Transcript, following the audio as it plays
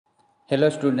Hello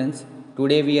students,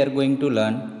 today we are going to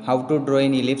learn how to draw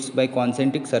an ellipse by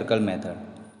concentric circle method.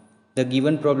 The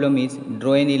given problem is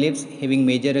draw an ellipse having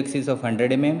major axis of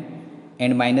 100 mm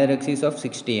and minor axis of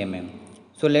 60 mm.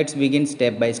 So let's begin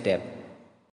step by step.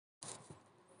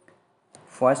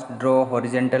 First draw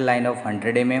horizontal line of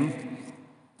 100 mm.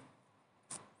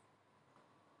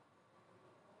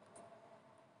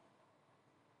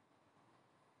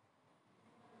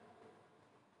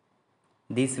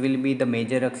 This will be the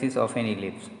major axis of an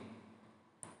ellipse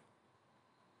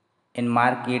and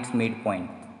mark its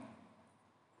midpoint.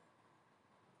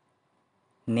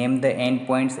 Name the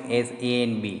endpoints as A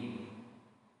and B.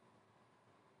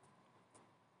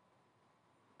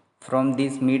 From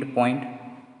this midpoint,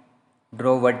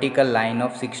 draw vertical line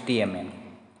of 60 mm.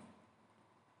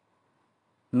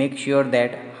 Make sure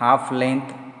that half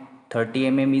length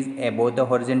 30 mm is above the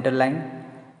horizontal line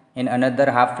and another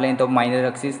half length of minor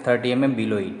axis 30 mm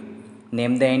below it.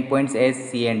 Name the endpoints as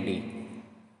C and D.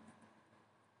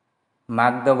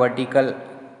 Mark the vertical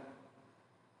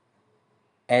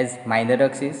as minor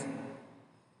axis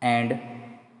and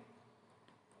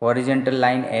horizontal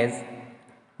line as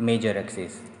major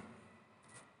axis.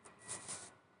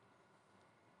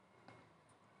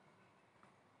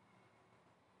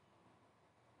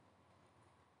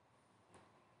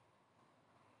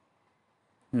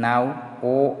 Now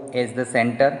O as the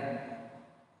center,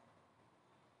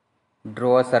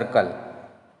 draw a circle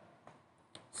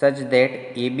such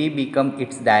that AB become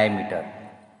its diameter,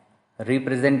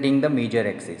 representing the major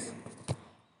axis.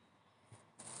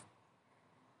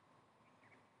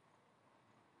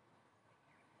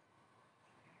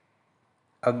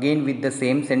 Again with the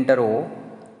same center O,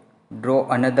 draw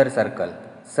another circle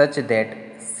such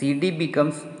that CD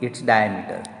becomes its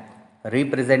diameter,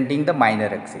 representing the minor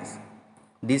axis.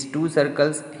 These two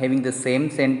circles having the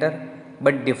same center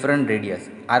but different radius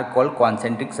are called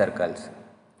concentric circles.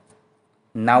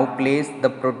 Now place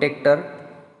the protector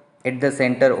at the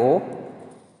center O.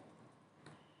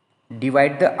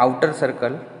 Divide the outer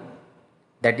circle,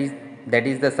 that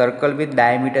is the circle with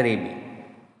diameter AB,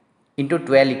 into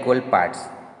 12 equal parts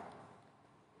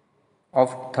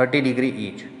of 30°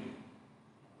 each.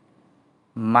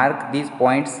 Mark these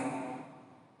points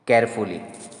carefully.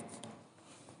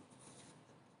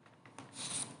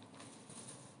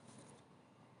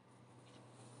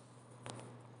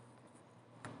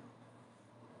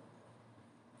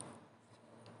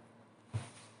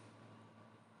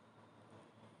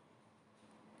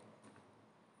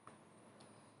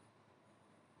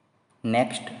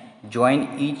 Next,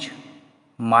 join each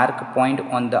mark point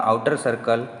on the outer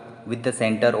circle with the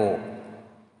center O.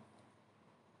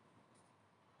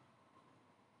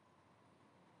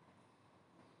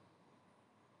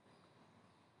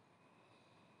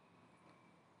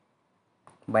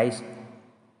 By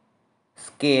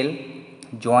scale,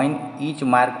 join each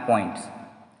mark points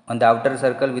on the outer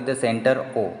circle with the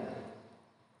center O.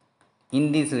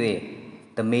 In this way,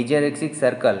 the major axis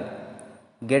circle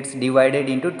gets divided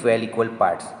into 12 equal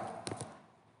parts.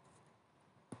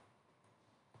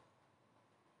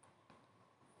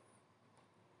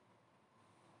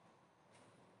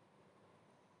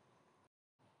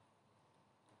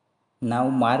 Now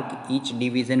mark each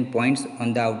division points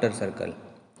on the outer circle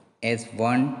as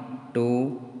 1,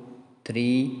 2,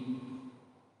 3,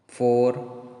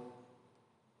 4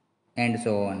 and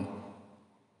so on.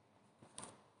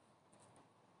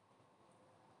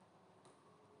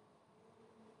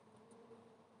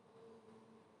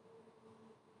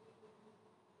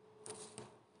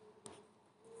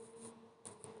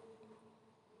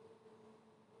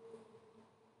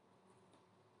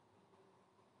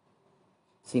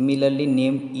 Similarly,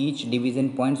 name each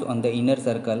division points on the inner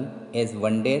circle as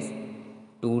 1 days,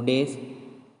 2 days,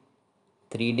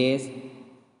 3 days,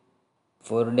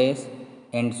 4 days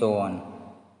and so on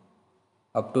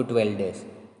up to 12 days.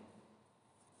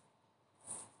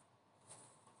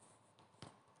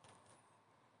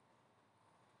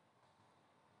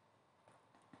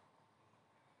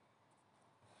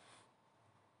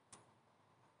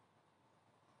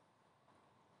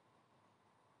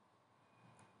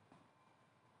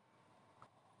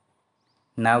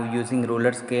 Now using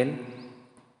ruler scale,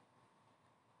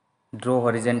 draw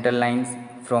horizontal lines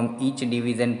from each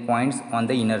division points on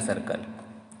the inner circle.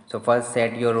 So first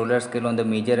set your ruler scale on the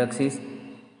major axis,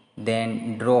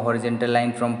 then draw horizontal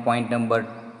line from point number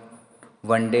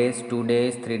 1 days, 2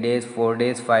 days, 3 days, 4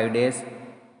 days, 5 days,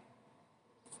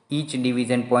 each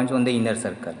division points on the inner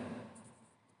circle.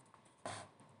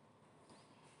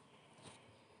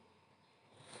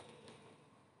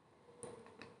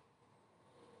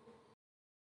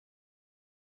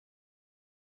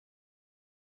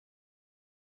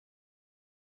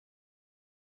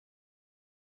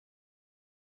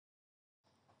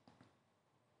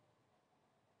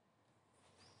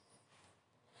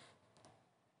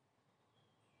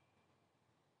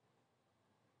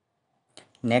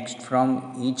 Next,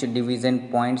 from each division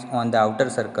points on the outer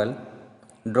circle,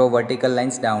 draw vertical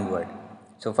lines downward.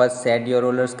 So first set your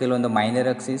roller scale on the minor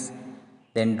axis,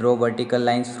 then draw vertical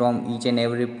lines from each and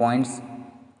every points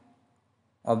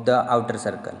of the outer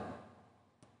circle.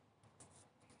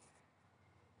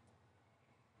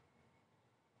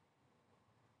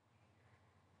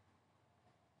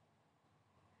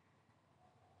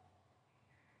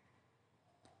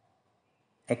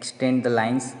 Extend the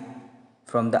lines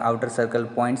from the outer circle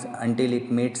points until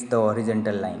it meets the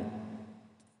horizontal line.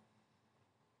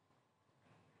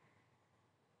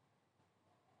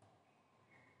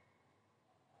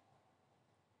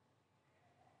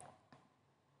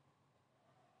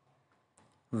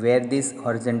 Where these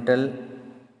horizontal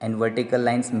and vertical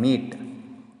lines meet,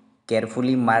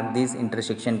 carefully mark these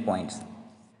intersection points.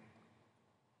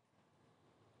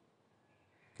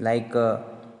 Like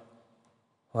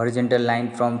horizontal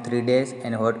line from 3 days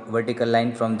and vertical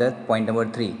line from the point number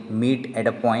 3 meet at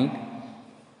a point.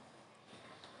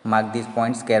 Mark these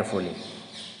points carefully.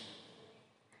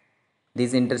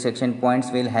 These intersection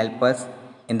points will help us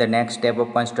in the next step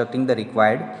of constructing the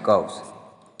required curves.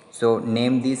 So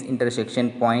name these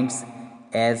intersection points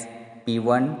as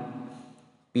P1,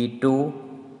 P2,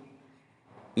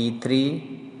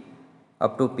 P3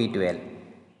 up to P12.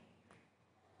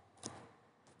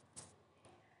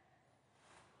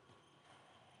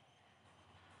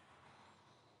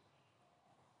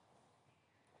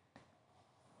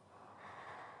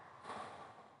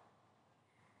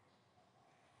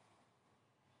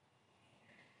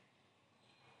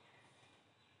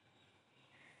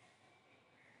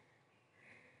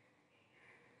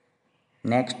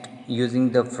 Next,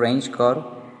 using the French curve,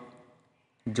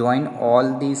 join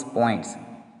all these points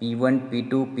P1,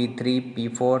 P2, P3,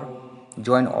 P4.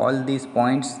 Join all these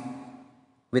points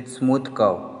with smooth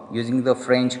curve using the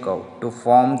French curve to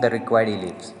form the required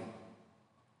ellipse.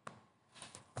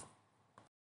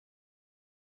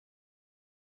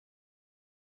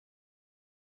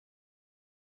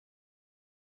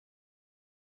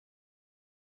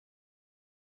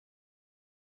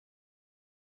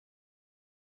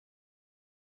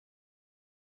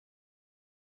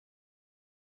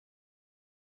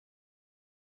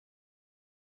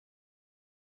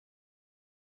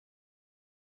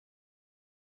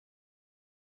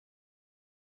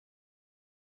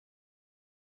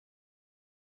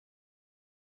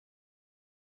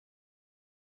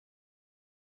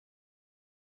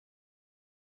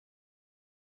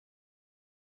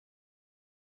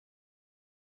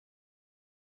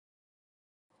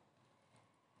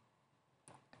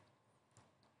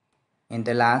 In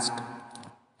the last,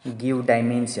 give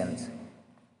dimensions.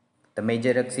 The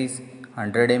major axis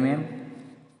 100 mm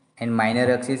and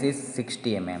minor axis is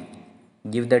 60 mm.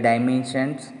 Give the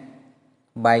dimensions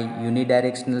by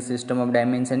unidirectional system of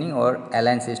dimensioning or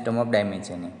align system of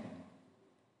dimensioning.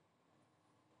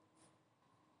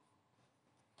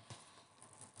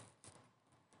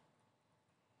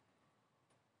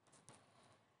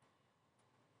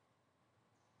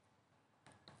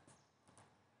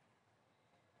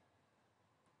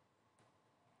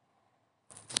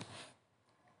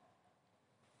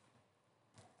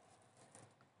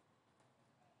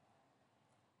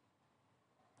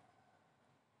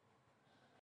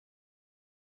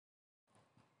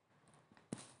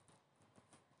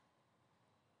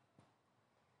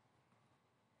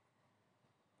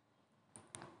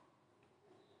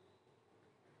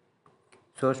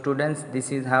 So students,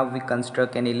 this is how we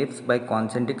construct an ellipse by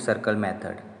concentric circle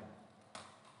method.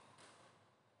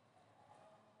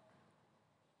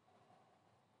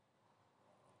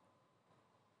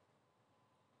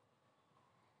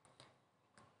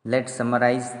 Let's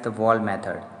summarize the wall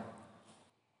method.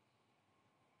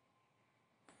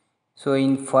 So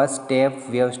in first step,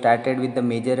 we have started with the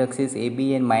major axis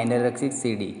AB and minor axis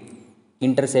CD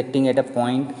intersecting at a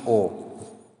point O.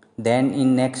 Then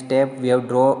in next step, we have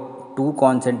draw two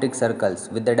concentric circles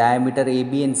with the diameter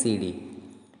AB and CD.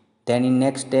 Then in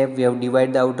next step, we have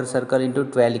divided the outer circle into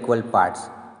 12 equal parts.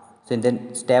 So in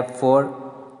the step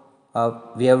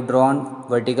 4, we have drawn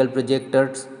vertical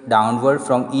projectors downward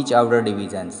from each outer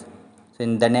divisions. So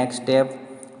in the next step,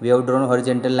 we have drawn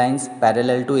horizontal lines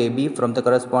parallel to AB from the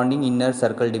corresponding inner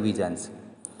circle divisions.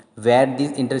 Where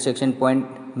this intersection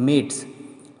point meets,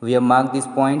 we have marked these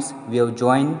points. We have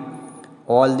joined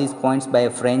all these points by a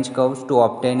French curve to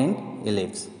obtain an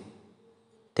ellipse.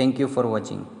 Thank you for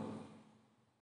watching.